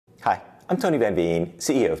I'm Tony Van Veen,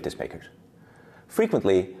 CEO of Discmakers.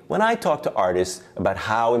 Frequently, when I talk to artists about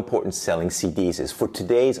how important selling CDs is for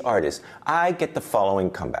today's artists, I get the following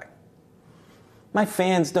comeback. My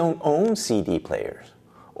fans don't own CD players,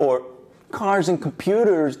 or cars and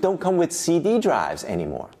computers don't come with CD drives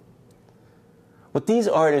anymore. What these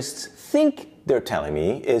artists think they're telling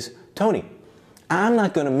me is, Tony, I'm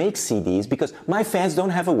not going to make CDs because my fans don't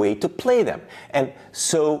have a way to play them. And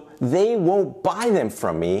so they won't buy them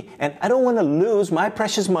from me, and I don't want to lose my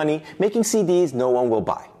precious money making CDs no one will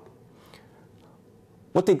buy.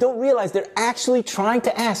 What they don't realize they're actually trying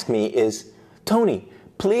to ask me is, Tony,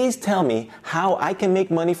 please tell me how I can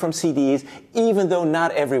make money from CDs even though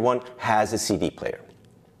not everyone has a CD player.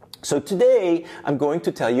 So today, I'm going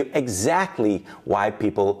to tell you exactly why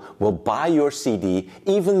people will buy your CD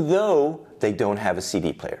even though they don't have a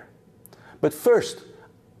CD player. But first,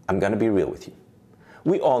 I'm going to be real with you.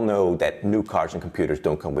 We all know that new cars and computers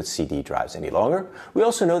don't come with CD drives any longer. We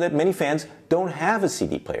also know that many fans don't have a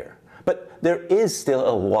CD player. But there is still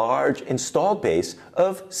a large installed base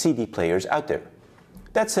of CD players out there.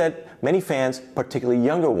 That said, many fans, particularly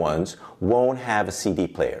younger ones, won't have a CD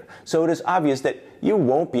player. So it is obvious that you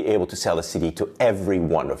won't be able to sell a CD to every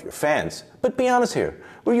one of your fans. But be honest here,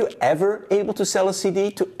 were you ever able to sell a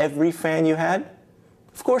CD to every fan you had?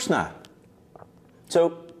 Of course not.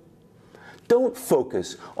 So don't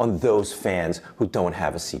focus on those fans who don't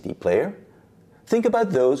have a CD player. Think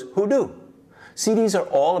about those who do. CDs are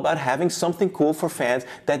all about having something cool for fans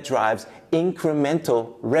that drives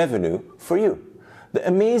incremental revenue for you. The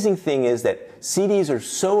amazing thing is that CDs are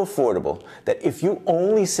so affordable that if you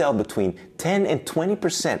only sell between 10 and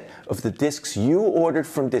 20% of the discs you ordered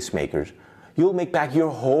from Discmakers, you'll make back your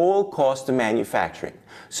whole cost of manufacturing.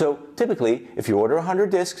 So typically, if you order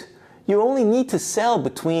 100 discs, you only need to sell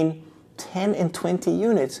between 10 and 20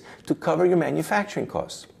 units to cover your manufacturing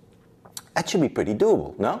costs. That should be pretty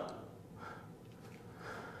doable, no?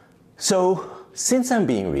 So, since I'm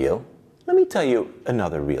being real, let me tell you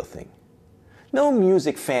another real thing. No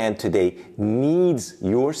music fan today needs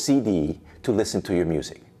your CD to listen to your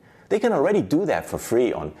music. They can already do that for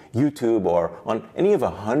free on YouTube or on any of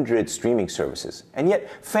 100 streaming services. And yet,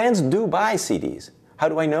 fans do buy CDs. How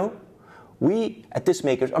do I know? We at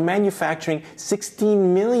Discmakers are manufacturing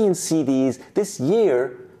 16 million CDs this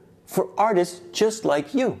year for artists just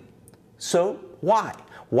like you. So why?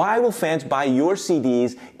 Why will fans buy your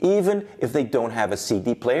CDs even if they don't have a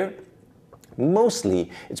CD player?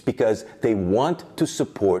 Mostly, it's because they want to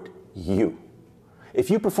support you. If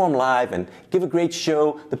you perform live and give a great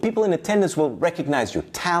show, the people in attendance will recognize your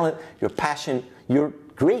talent, your passion, your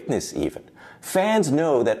greatness even. Fans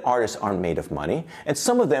know that artists aren't made of money, and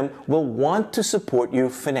some of them will want to support you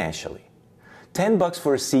financially. $10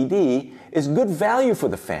 for a CD is good value for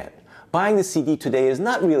the fan. Buying the CD today is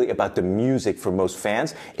not really about the music for most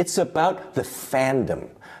fans, it's about the fandom.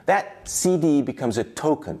 That CD becomes a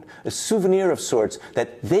token, a souvenir of sorts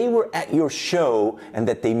that they were at your show and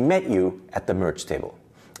that they met you at the merch table.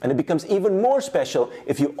 And it becomes even more special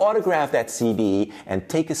if you autograph that CD and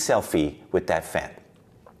take a selfie with that fan.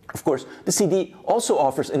 Of course, the CD also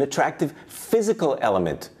offers an attractive physical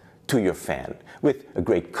element to your fan, with a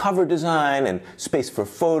great cover design and space for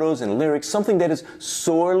photos and lyrics, something that is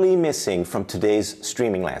sorely missing from today's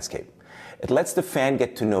streaming landscape. It lets the fan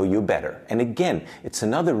get to know you better. And again, it's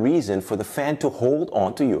another reason for the fan to hold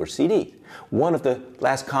on to your CD. One of the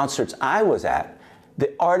last concerts I was at,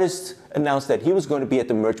 the artist announced that he was going to be at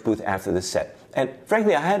the merch booth after the set. And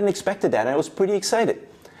frankly, I hadn't expected that, and I was pretty excited.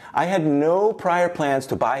 I had no prior plans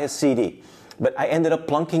to buy a CD, but I ended up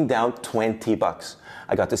plunking down $20.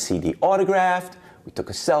 I got the CD autographed, we took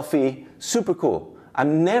a selfie, super cool.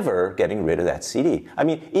 I'm never getting rid of that CD. I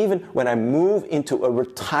mean, even when I move into a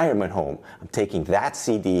retirement home, I'm taking that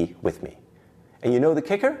CD with me. And you know the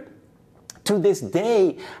kicker? To this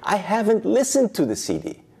day, I haven't listened to the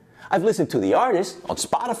CD. I've listened to the artist on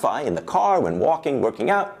Spotify, in the car, when walking, working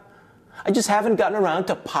out. I just haven't gotten around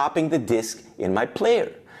to popping the disc in my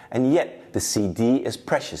player. And yet, the CD is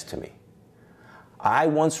precious to me. I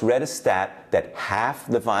once read a stat that half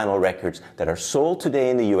the vinyl records that are sold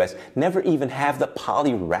today in the US never even have the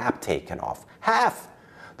poly wrap taken off. Half!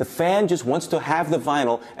 The fan just wants to have the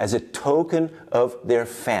vinyl as a token of their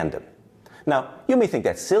fandom. Now, you may think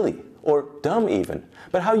that's silly, or dumb even,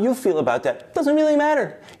 but how you feel about that doesn't really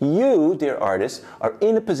matter. You, dear artists, are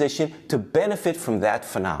in a position to benefit from that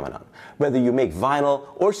phenomenon. Whether you make vinyl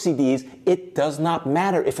or CDs, it does not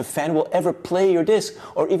matter if a fan will ever play your disc,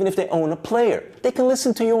 or even if they own a player. They can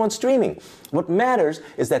listen to you on streaming. What matters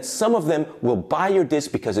is that some of them will buy your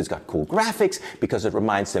disc because it's got cool graphics, because it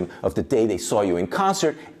reminds them of the day they saw you in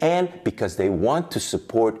concert, and because they want to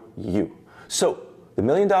support you. So, the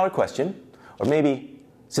 $1,000,000 question, or maybe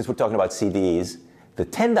since we're talking about CDs, the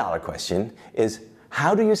 $10 question is,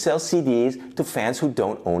 how do you sell CDs to fans who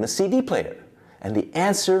don't own a CD player? And the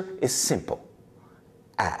answer is simple.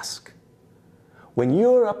 Ask. When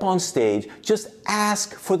you're up on stage, just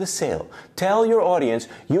ask for the sale. Tell your audience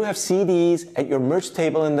you have CDs at your merch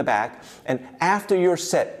table in the back, and after your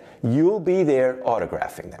set, you'll be there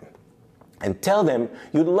autographing them. And tell them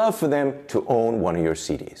you'd love for them to own one of your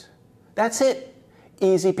CDs. That's it.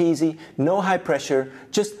 Easy peasy, no high pressure.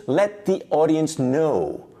 Just let the audience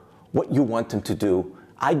know what you want them to do.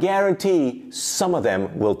 I guarantee some of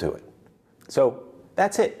them will do it. So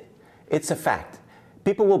that's it. It's a fact.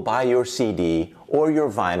 People will buy your CD or your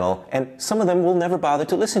vinyl, and some of them will never bother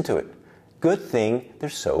to listen to it. Good thing they're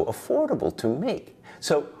so affordable to make.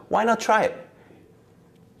 So why not try it?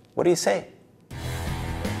 What do you say?